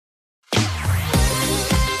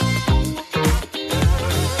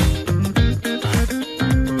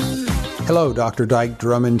Hello, Dr. Dyke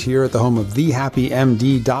Drummond here at the home of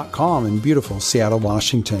thehappymd.com in beautiful Seattle,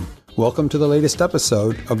 Washington. Welcome to the latest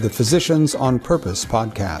episode of the Physicians on Purpose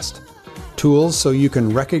podcast. Tools so you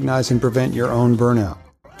can recognize and prevent your own burnout.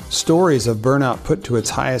 Stories of burnout put to its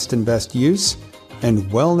highest and best use, and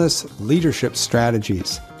wellness leadership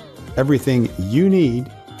strategies. Everything you need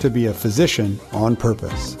to be a physician on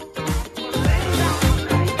purpose.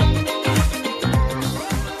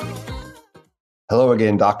 Hello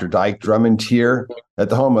again, Dr. Dyke Drummond here at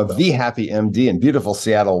the home of The Happy MD in beautiful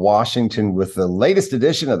Seattle, Washington, with the latest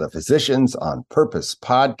edition of the Physicians on Purpose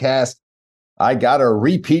podcast. I got a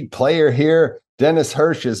repeat player here. Dennis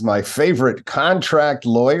Hursh is my favorite contract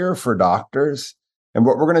lawyer for doctors. And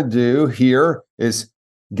what we're going to do here is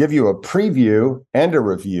give you a preview and a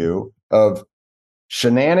review of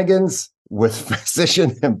shenanigans with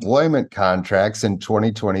physician employment contracts in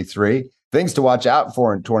 2023. Things to watch out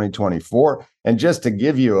for in 2024. And just to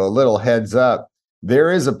give you a little heads up,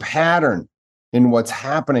 there is a pattern in what's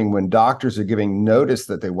happening when doctors are giving notice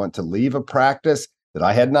that they want to leave a practice that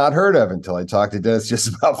I had not heard of until I talked to Dennis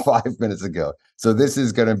just about 5 minutes ago. So this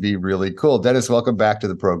is going to be really cool. Dennis, welcome back to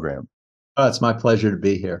the program. Oh, it's my pleasure to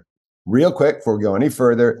be here. Real quick, before we go any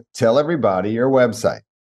further, tell everybody your website.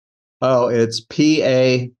 Oh, it's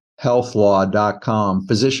pahealthlaw.com,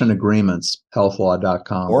 physician agreements,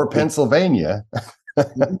 healthlaw.com. Or Pennsylvania.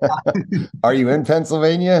 Are you in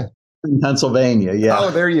Pennsylvania? In Pennsylvania, yeah. Oh,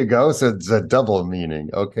 there you go. So it's a double meaning.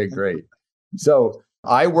 Okay, great. So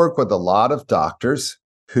I work with a lot of doctors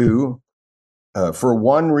who, for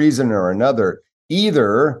one reason or another,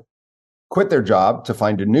 either quit their job to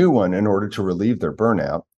find a new one in order to relieve their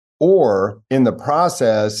burnout, or in the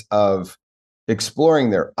process of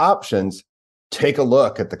exploring their options, take a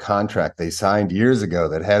look at the contract they signed years ago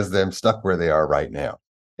that has them stuck where they are right now.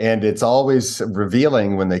 And it's always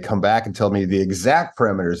revealing when they come back and tell me the exact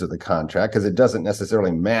parameters of the contract, because it doesn't necessarily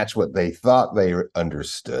match what they thought they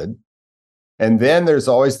understood. And then there's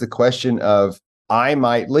always the question of, I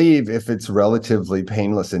might leave if it's relatively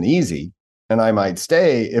painless and easy, and I might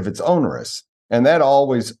stay if it's onerous. And that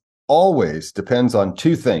always depends on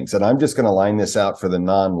two things. And I'm just going to line this out for the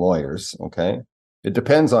non-lawyers, okay? It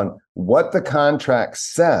depends on what the contract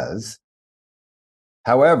says.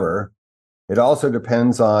 However, it also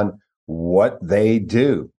depends on what they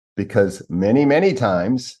do, because many, many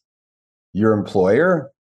times your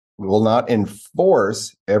employer will not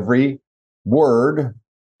enforce every word,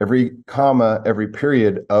 every comma, every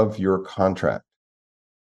period of your contract.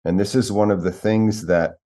 And this is one of the things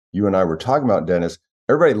that you and I were talking about, Dennis.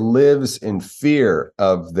 Everybody lives in fear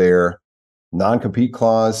of their non-compete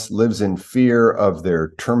clause, lives in fear of their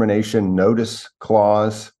termination notice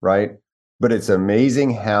clause, right? But it's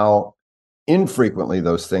amazing how infrequently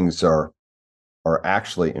those things are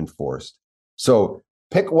actually enforced. So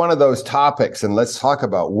pick one of those topics and let's talk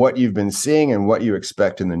about what you've been seeing and what you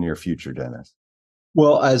expect in the near future, Dennis.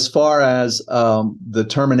 Well, as far as the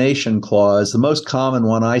termination clause, the most common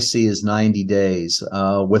one I see is 90 days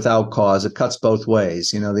without cause. It cuts both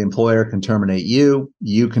ways. You know, the employer can terminate you,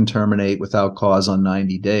 you can terminate without cause on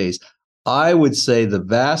 90 days. I would say the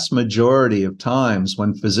vast majority of times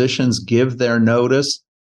when physicians give their notice,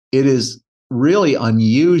 it is really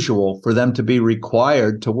unusual for them to be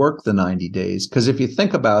required to work the 90 days. Because if you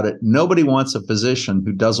think about it, nobody wants a physician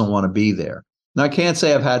who doesn't want to be there. Now, I can't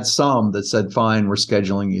say I've had some that said, fine, we're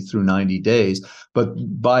scheduling you through 90 days. But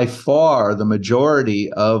by far, the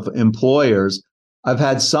majority of employers, I've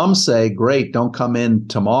had some say, great, don't come in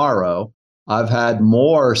tomorrow. I've had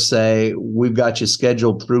more say, we've got you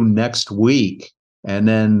scheduled through next week. And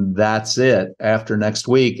then that's it after next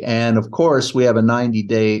week. And of course, we have a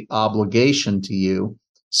 90-day obligation to you.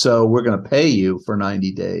 So we're going to pay you for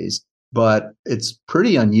 90 days. But it's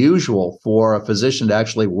pretty unusual for a physician to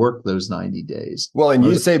actually work those 90 days. Well, and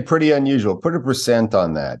you say pretty unusual. Put a percent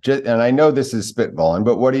on that. And I know this is spitballing,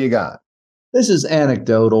 but what do you got? This is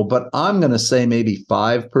anecdotal, but I'm going to say maybe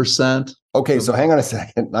 5%. Okay, so hang on a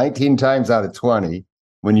second. 19 times out of 20,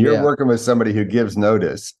 when you're working with somebody who gives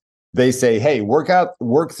notice, they say, hey, work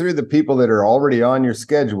through the people that are already on your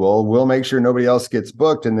schedule. We'll make sure nobody else gets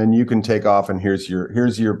booked, and then you can take off, and here's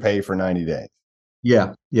your pay for 90 days.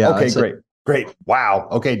 Yeah. Okay, great. Wow.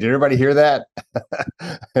 Okay, did everybody hear that?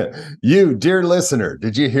 You, dear listener,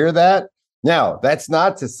 did you hear that? Now, that's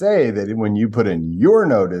not to say that when you put in your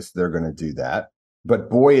notice, they're going to do that.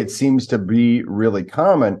 But boy, it seems to be really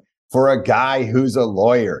common for a guy who's a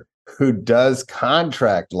lawyer, who does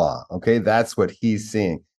contract law. Okay, that's what he's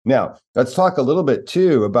seeing. Now, let's talk a little bit,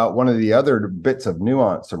 too, about one of the other bits of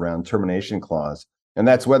nuance around termination clause, and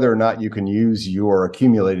that's whether or not you can use your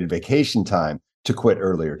accumulated vacation time to quit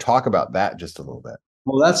earlier. Talk about that just a little bit.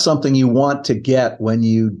 Well, that's something you want to get when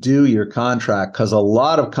you do your contract, because a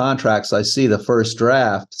lot of contracts I see, the first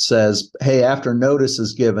draft says, hey, after notice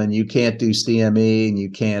is given, you can't do CME and you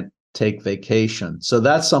can't take vacation. So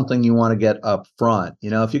that's something you want to get up front.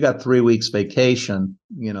 If you got 3 weeks vacation,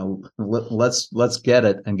 let's get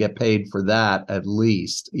it and get paid for that at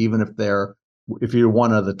least, even if you're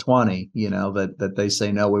one of the 20, that they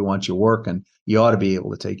say, no, we want you working, you ought to be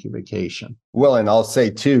able to take your vacation. Well, and I'll say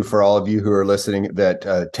too, for all of you who are listening,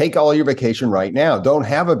 that take all your vacation right now. Don't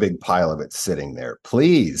have a big pile of it sitting there.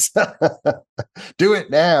 Please do it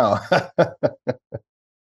now.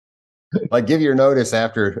 Like give your notice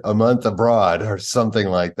after a month abroad or something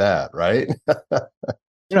like that, right?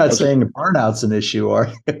 You're not saying burnout's an issue,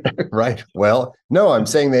 are you? Right. Well, no, I'm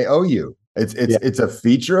saying they owe you. It's a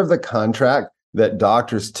feature of the contract that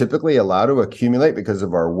doctors typically allow to accumulate because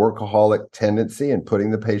of our workaholic tendency and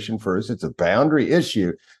putting the patient first. It's a boundary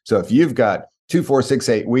issue. So if you've got 2, 4, 6,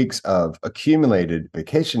 8 weeks of accumulated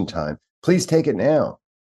vacation time, please take it now.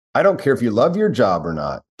 I don't care if you love your job or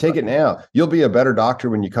not. Take it now. You'll be a better doctor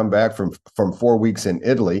when you come back from 4 weeks in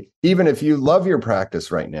Italy, even if you love your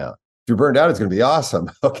practice right now. If you're burned out, it's going to be awesome.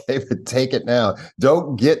 Okay, but take it now.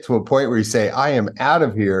 Don't get to a point where you say, I am out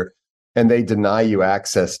of here, and they deny you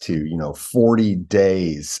access to 40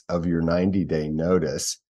 days of your 90-day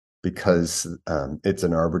notice because it's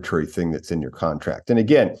an arbitrary thing that's in your contract. And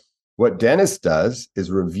again, what Dennis does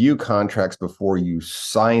is review contracts before you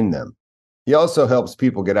sign them. He also helps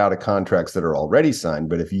people get out of contracts that are already signed.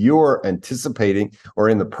 But if you're anticipating or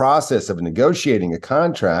in the process of negotiating a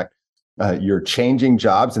contract, you're changing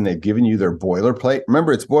jobs and they've given you their boilerplate.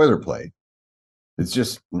 Remember, it's boilerplate. It's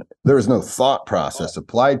just there is no thought process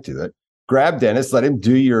applied to it. Grab Dennis, let him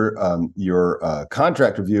do your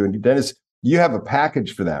contract review. And Dennis, you have a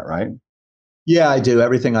package for that, right? Yeah, I do.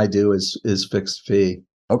 Everything I do is fixed fee.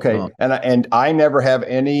 Okay. And I never have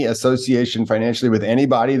any association financially with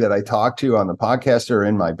anybody that I talk to on the podcast or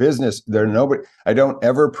in my business. I don't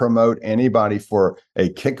ever promote anybody for a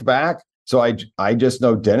kickback. So I just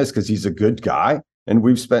know Dennis because he's a good guy and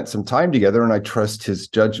we've spent some time together and I trust his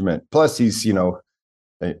judgment. Plus he's,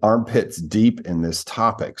 armpits deep in this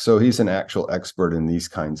topic. So he's an actual expert in these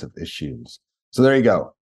kinds of issues. So there you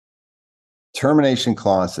go. Termination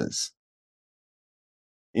clauses.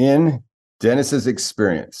 In Dennis's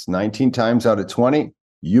experience, 19 times out of 20,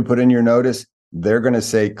 you put in your notice, they're going to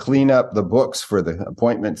say, clean up the books for the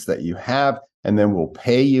appointments that you have, and then we'll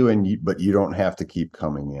pay you, but you don't have to keep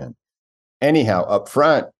coming in. Anyhow, up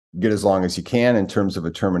front, get as long as you can in terms of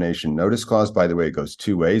a termination notice clause. By the way, it goes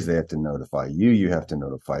 2 ways. They have to notify you. You have to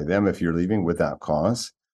notify them if you're leaving without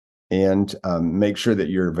cause. And make sure that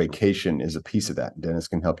your vacation is a piece of that. Dennis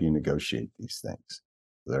can help you negotiate these things.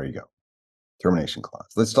 There you go. Termination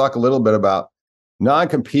clause. Let's talk a little bit about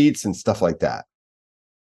non-competes and stuff like that.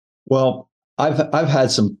 Well, I've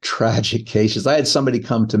had some tragic cases. I had somebody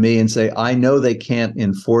come to me and say, I know they can't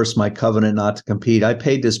enforce my covenant not to compete. I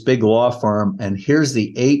paid this big law firm, and here's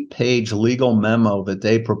the 8-page legal memo that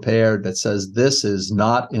they prepared that says this is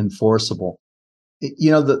not enforceable.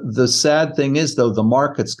 The sad thing is, though, the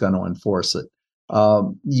market's going to enforce it.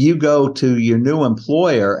 You go to your new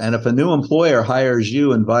employer, and if a new employer hires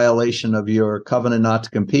you in violation of your covenant not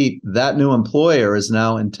to compete, that new employer is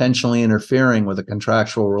now intentionally interfering with a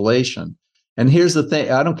contractual relation. And here's the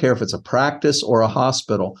thing, I don't care if it's a practice or a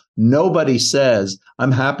hospital. Nobody says,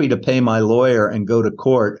 I'm happy to pay my lawyer and go to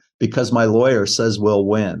court because my lawyer says we'll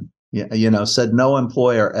win. Said no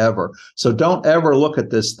employer ever. So don't ever look at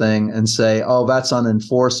this thing and say, oh, that's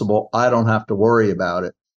unenforceable, I don't have to worry about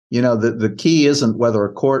it. The key isn't whether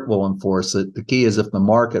a court will enforce it. The key is if the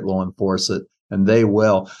market will enforce it, and they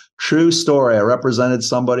will. True story. I represented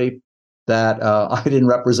somebody that I didn't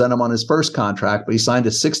represent him on his first contract, but he signed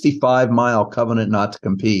a 65-mile covenant not to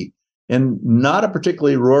compete in not a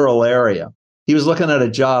particularly rural area. He was looking at a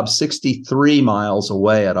job 63 miles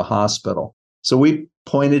away at a hospital. So we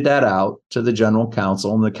pointed that out to the general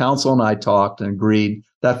counsel, and the counsel and I talked and agreed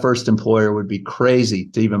that first employer would be crazy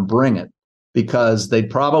to even bring it, because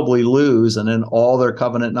they'd probably lose, and then all their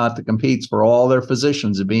covenant not to compete for all their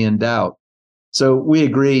physicians would be in doubt. So we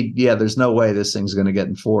agreed, yeah, there's no way this thing's going to get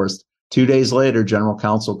enforced. 2 days later, general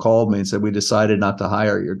counsel called me and said, we decided not to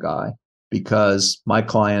hire your guy because my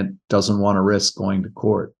client doesn't want to risk going to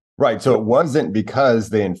court. Right. So it wasn't because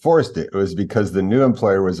they enforced it. It was because the new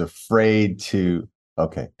employer was afraid to.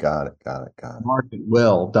 Okay. Got it. Market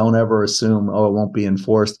will. Don't ever assume, oh, it won't be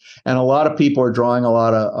enforced. And a lot of people are drawing a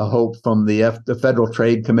lot of hope from the Federal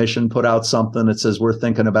Trade Commission put out something that says we're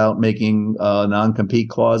thinking about making non-compete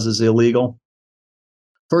clauses illegal.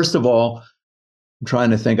 First of all, I'm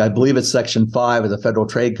trying to think. I believe it's Section 5 of the Federal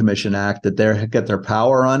Trade Commission Act that they get their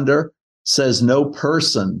power under, says no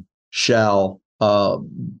person shall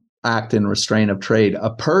act in restraint of trade.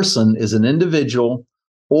 A person is an individual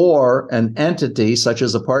or an entity, such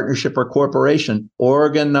as a partnership or corporation,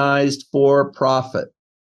 organized for profit.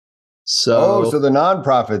 Oh, So so the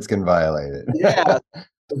nonprofits can violate it. yeah,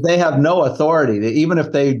 they have no authority. Even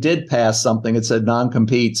if they did pass something that said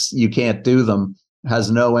non-competes, you can't do them,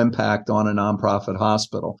 has no impact on a nonprofit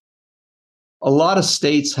hospital. A lot of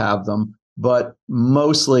states have them, but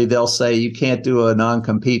mostly they'll say you can't do a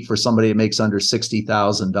non-compete for somebody that makes under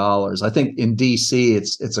 $60,000. I think in DC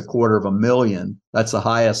it's $250,000. That's the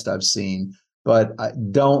highest I've seen. But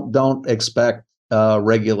don't expect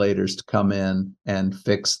regulators to come in and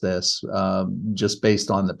fix this just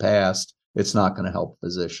based on the past. It's not going to help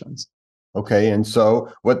physicians. Okay, and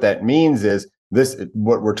so what that means is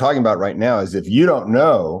what we're talking about right now is if you don't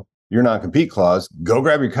know your non-compete clause, go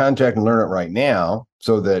grab your contract and learn it right now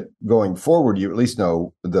so that going forward, you at least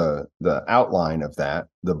know the outline of that,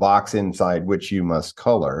 the box inside which you must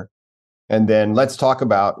color. And then let's talk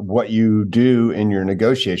about what you do in your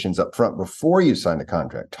negotiations up front before you sign a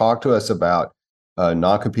contract. Talk to us about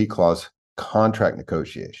non-compete clause contract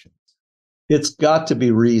negotiation. It's got to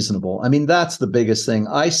be reasonable. I mean, that's the biggest thing.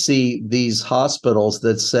 I see these hospitals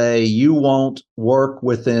that say you won't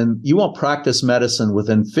practice medicine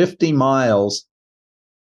within 50 miles.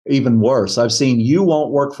 Even worse, I've seen you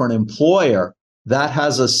won't work for an employer that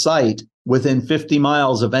has a site within 50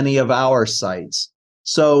 miles of any of our sites.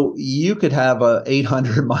 So you could have a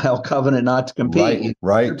 800-mile covenant not to compete.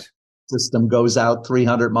 Right. System goes out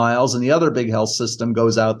 300 miles and the other big health system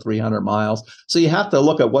goes out 300 miles. So you have to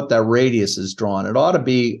look at what that radius is drawn. It ought to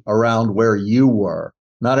be around where you were,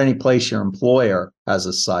 not any place your employer has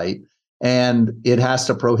a site. And it has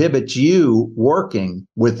to prohibit you working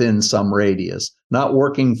within some radius, not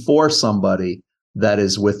working for somebody that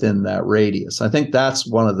is within that radius. I think that's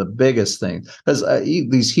one of the biggest things, because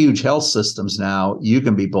these huge health systems now, you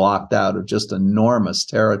can be blocked out of just enormous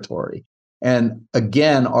territory. And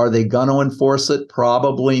again, are they going to enforce it?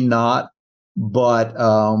 Probably not. But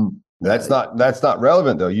that's not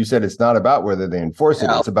relevant, though. You said it's not about whether they enforce it.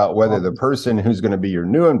 It's about whether the person who's going to be your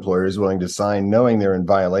new employer is willing to sign knowing they're in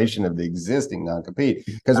violation of the existing non-compete.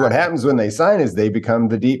 Because what happens when they sign is they become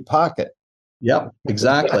the deep pocket. Yep,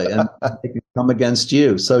 exactly. And they can come against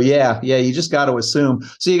you. So yeah, you just got to assume.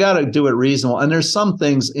 So you got to do it reasonable. And there's some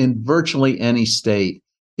things in virtually any state,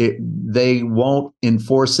 they won't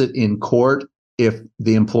enforce it in court if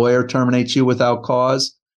the employer terminates you without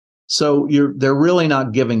cause. So they're really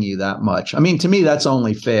not giving you that much. I mean, to me, that's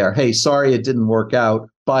only fair. Hey, sorry, it didn't work out.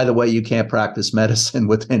 By the way, you can't practice medicine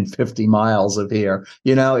within 50 miles of here.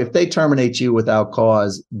 If they terminate you without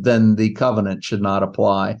cause, then the covenant should not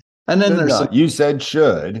apply. And then you said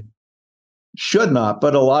should not,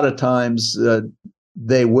 but a lot of times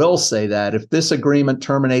they will say that if this agreement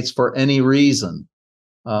terminates for any reason,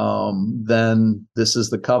 then this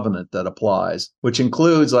is the covenant that applies, which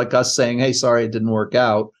includes like us saying, hey, sorry, it didn't work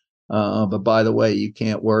out. But by the way, you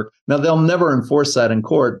can't work. Now, they'll never enforce that in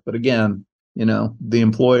court. But again,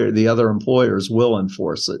 the other employers will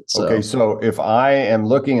enforce it. So. Okay, so if I am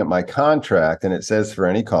looking at my contract and it says for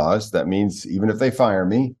any cause, that means even if they fire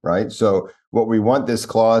me, right? So what we want this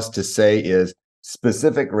clause to say is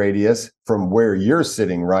specific radius from where you're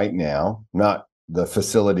sitting right now, not the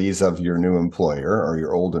facilities of your new employer or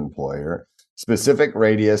your old employer, specific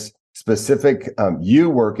radius, specific you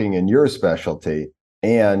working in your specialty,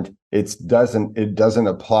 and it doesn't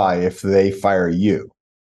apply if they fire you.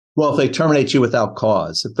 Well, if they terminate you without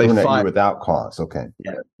cause, if they terminate you without cause, okay.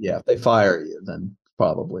 Yeah, if they fire you, then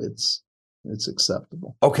probably it's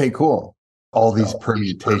acceptable. Okay, cool. All these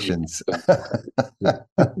permutations.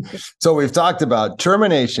 So we've talked about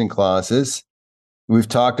termination clauses. We've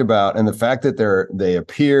talked about, and the fact that there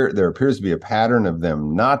appears to be a pattern of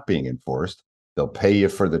them not being enforced. They'll pay you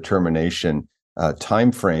for the termination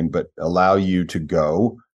time frame, but allow you to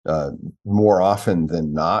go more often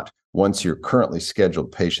than not once your currently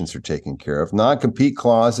scheduled patients are taken care of. Non-compete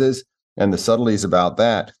clauses and the subtleties about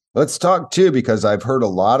that. Let's talk too, because I've heard a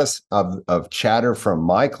lot of chatter from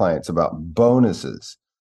my clients about bonuses.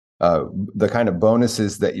 The kind of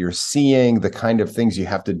bonuses that you're seeing, the kind of things you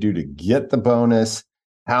have to do to get the bonus,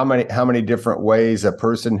 how many different ways a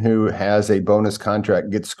person who has a bonus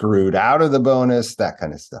contract gets screwed out of the bonus, that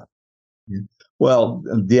kind of stuff. Well,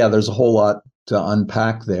 yeah, there's a whole lot to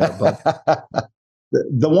unpack there, but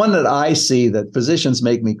the one that I see that physicians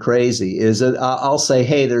make me crazy is that I'll say,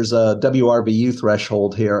 hey, there's a WRVU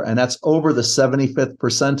threshold here, and that's over the 75th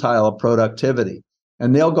percentile of productivity.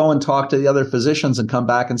 and they'll go and talk to the other physicians and come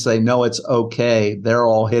back and say, no, it's okay. They're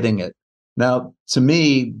all hitting it. Now, to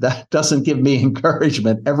me, that doesn't give me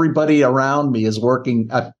encouragement. Everybody around me is working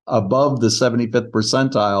at above the 75th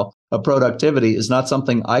percentile of productivity is not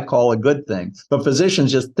something I call a good thing. But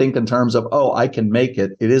physicians just think in terms of, oh, I can make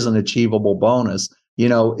it. It is an achievable bonus.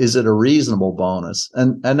 Is it a reasonable bonus?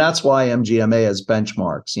 And that's why MGMA has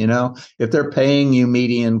benchmarks. If they're paying you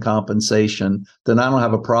median compensation, then I don't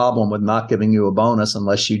have a problem with not giving you a bonus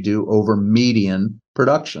unless you do over median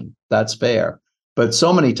production. That's fair. But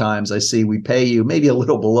so many times I see we pay you maybe a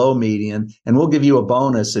little below median, and we'll give you a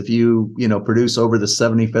bonus if you produce over the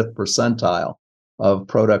 75th percentile of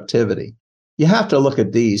productivity. You have to look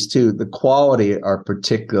at these too. The quality are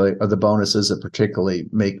the bonuses that particularly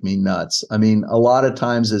make me nuts. I mean, a lot of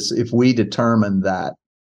times it's if we determine that.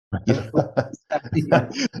 If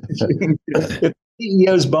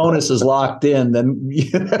CEO's bonus is locked in, then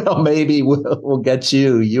maybe we'll get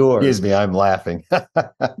yours. Excuse me, I'm laughing.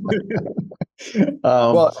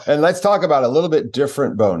 Well, and let's talk about a little bit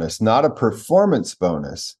different bonus, not a performance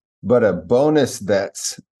bonus, but a bonus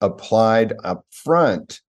that's applied up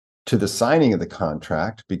front to the signing of the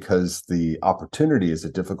contract because the opportunity is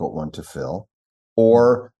a difficult one to fill,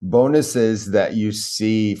 or bonuses that you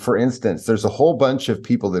see. For instance, there's a whole bunch of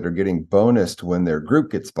people that are getting bonused when their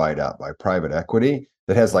group gets bought out by private equity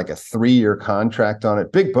that has like a 3-year contract on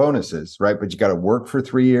it. Big bonuses, right? But you got to work for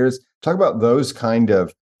 3 years. Talk about those kind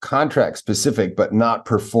of contract specific, but not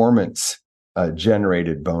performance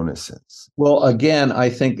generated bonuses. Well, again, I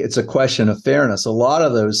think it's a question of fairness. A lot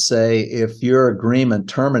of those say if your agreement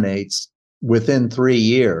terminates within 3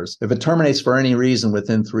 years, if it terminates for any reason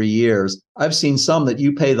within 3 years, I've seen some that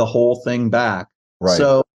you pay the whole thing back. Right.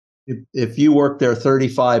 So if you work there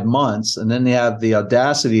 35 months and then you have the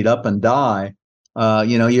audacity to up and die,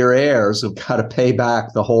 your heirs have got to pay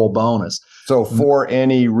back the whole bonus. So for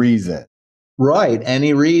any reason. Right.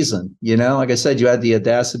 Any reason, like I said, you had the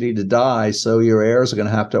audacity to die. So your heirs are going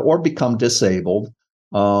to have to, or become disabled.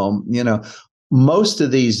 Most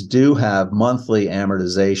of these do have monthly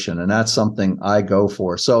amortization, and that's something I go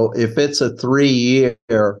for. So if it's a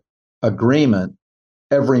 3-year agreement,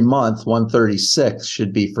 every month, 136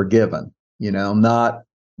 should be forgiven, not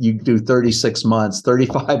you do 36 months,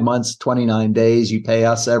 35 months, 29 days, you pay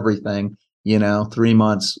us everything. 3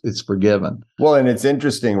 months, it's forgiven. Well, and it's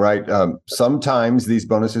interesting, right? Sometimes these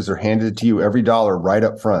bonuses are handed to you every dollar right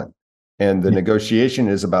up front. And the negotiation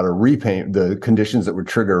is about a repayment, the conditions that would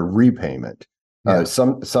trigger a repayment. Yeah.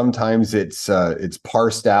 Sometimes it's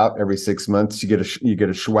parsed out every 6 months. You get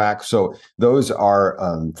a schwack. So those are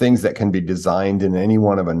things that can be designed in any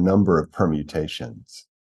one of a number of permutations.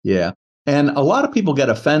 Yeah. And a lot of people get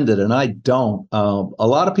offended, and I don't. A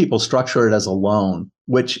lot of people structure it as a loan,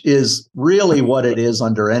 which is really what it is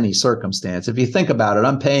under any circumstance. If you think about it,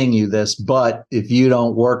 I'm paying you this, but if you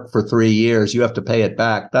don't work for 3 years, you have to pay it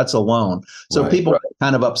back. That's a loan. So people get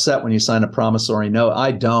kind of upset when you sign a promissory note.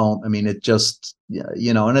 I don't. I mean, it just,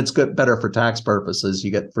 and it's better for tax purposes.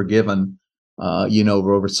 You get forgiven,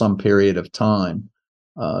 over some period of time.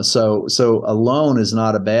 So a loan is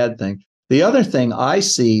not a bad thing. The other thing I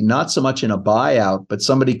see, not so much in a buyout, but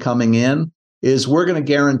somebody coming in, is we're going to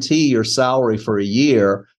guarantee your salary for a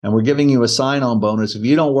year, and we're giving you a sign-on bonus. If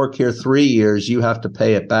you don't work here 3 years, you have to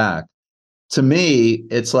pay it back. To me,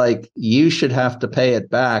 it's like you should have to pay it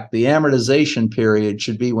back. The amortization period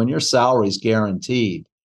should be when your salary is guaranteed.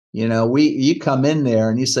 You come in there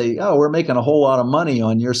and you say, oh, we're making a whole lot of money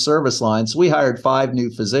on your service lines. So we hired 5 new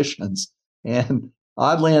physicians, and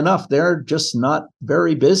oddly enough, they're just not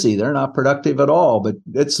very busy. They're not productive at all, but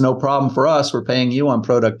it's no problem for us. We're paying you on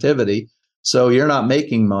productivity. So you're not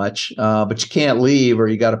making much, but you can't leave or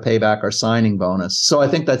you got to pay back our signing bonus. So I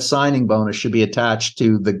think that signing bonus should be attached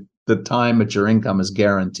to the time that your income is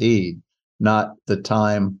guaranteed, not the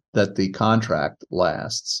time that the contract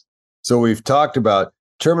lasts. So we've talked about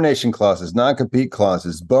termination clauses, non-compete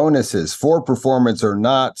clauses, bonuses, for performance or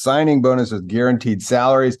not, signing bonus with guaranteed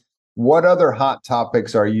salaries. What other hot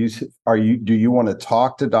topics do you want to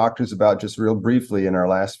talk to doctors about, just real briefly in our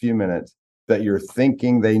last few minutes, that you're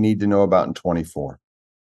thinking they need to know about in 24?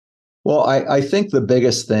 Well, I think the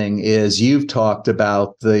biggest thing is you've talked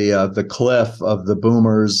about the cliff of the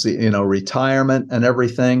boomers, retirement and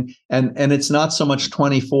everything. And it's not so much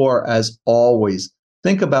 24 as always.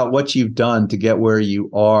 Think about what you've done to get where you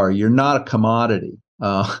are. You're not a commodity.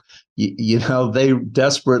 They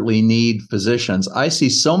desperately need physicians. I see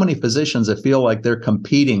so many physicians that feel like they're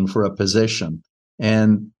competing for a position.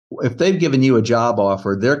 And if they've given you a job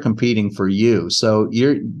offer, they're competing for you. So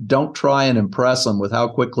don't try and impress them with how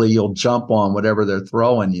quickly you'll jump on whatever they're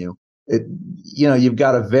throwing you. you've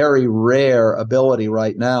got a very rare ability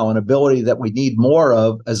right now, an ability that we need more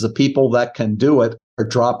of as the people that can do it are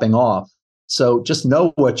dropping off. So just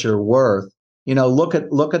know what you're worth. Look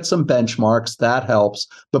at some benchmarks, that helps,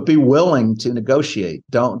 but be willing to negotiate.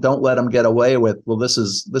 Don't let them get away with, well, this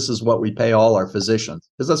is what we pay all our physicians,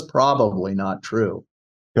 because that's probably not true.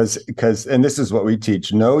 Because and this is what we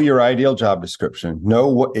teach: know your ideal job description,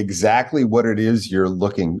 know exactly what it is you're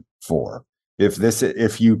looking for.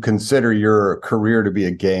 If you consider your career to be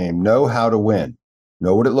a game, know how to win,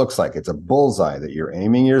 know what it looks like. It's a bullseye that you're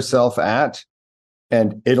aiming yourself at.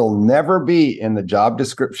 And it'll never be in the job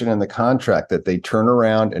description and the contract that they turn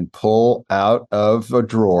around and pull out of a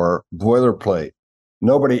drawer boilerplate.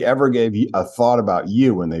 Nobody ever gave you a thought about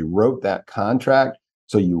you when they wrote that contract.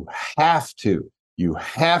 So you have to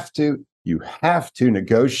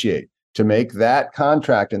negotiate to make that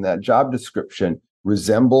contract and that job description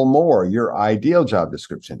resemble more your ideal job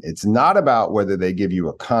description. It's not about whether they give you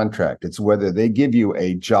a contract. It's whether they give you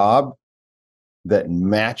a job that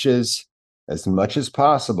matches as much as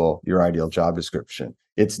possible your ideal job description.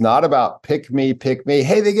 It's not about pick me.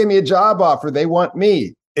 Hey, they gave me a job offer. They want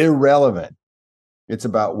me. Irrelevant. It's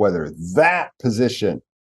about whether that position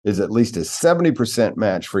is at least a 70%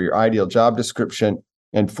 match for your ideal job description.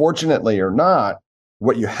 And fortunately or not,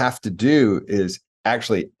 what you have to do is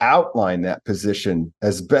actually outline that position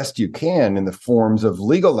as best you can in the forms of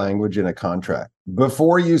legal language in a contract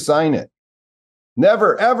before you sign it.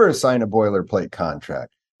 Never, ever sign a boilerplate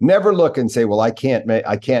contract. Never look and say, well, I can't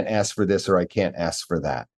ask for this or I can't ask for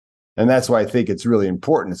that. And that's why I think it's really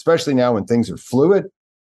important, especially now when things are fluid,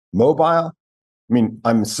 mobile. I mean,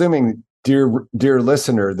 I'm assuming, dear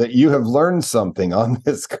listener, that you have learned something on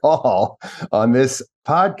this call, on this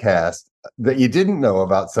podcast, that you didn't know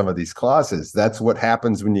about some of these clauses. That's what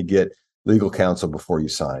happens when you get legal counsel before you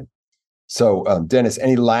sign. So, Dennis,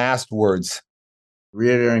 any last words?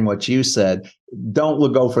 Reiterating what you said,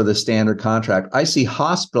 don't go for the standard contract. I see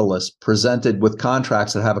hospitalists presented with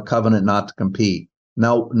contracts that have a covenant not to compete.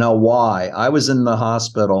 Now why? I was in the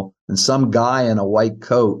hospital and some guy in a white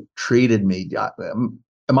coat treated me.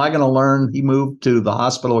 Am I going to learn? He moved to the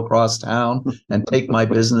hospital across town and take my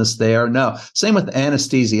business there? No. Same with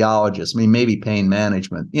anesthesiologists. I mean, maybe pain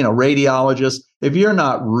management. Radiologists. If you're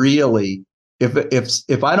not really,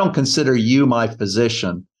 if I don't consider you my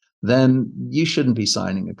physician, then you shouldn't be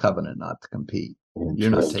signing a covenant not to compete.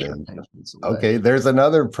 You're not taking patients away. Okay, there's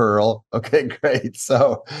another pearl. Okay, great.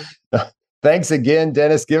 So thanks again,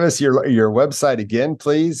 Dennis. Give us your website again,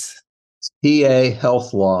 please.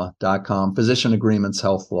 PAHealthLaw.com. Physician Agreements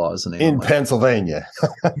Health Law is the name. In Pennsylvania.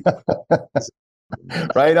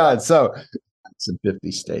 Right on. So it's in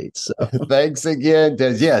 50 states. So. Thanks again,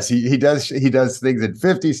 Dennis. Yes, he does things in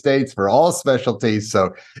 50 states for all specialties.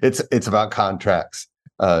 So it's about contracts.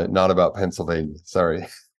 Not about Pennsylvania. Sorry.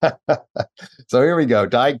 So here we go.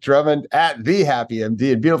 Dyke Drummond at The Happy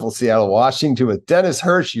MD in beautiful Seattle, Washington, with Dennis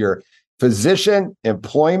Hursh, your Physician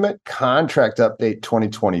Employment Contract Update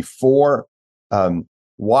 2024.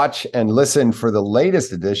 Watch and listen for the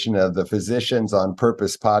latest edition of the Physicians on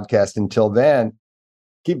Purpose podcast. Until then,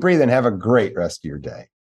 keep breathing. Have a great rest of your day.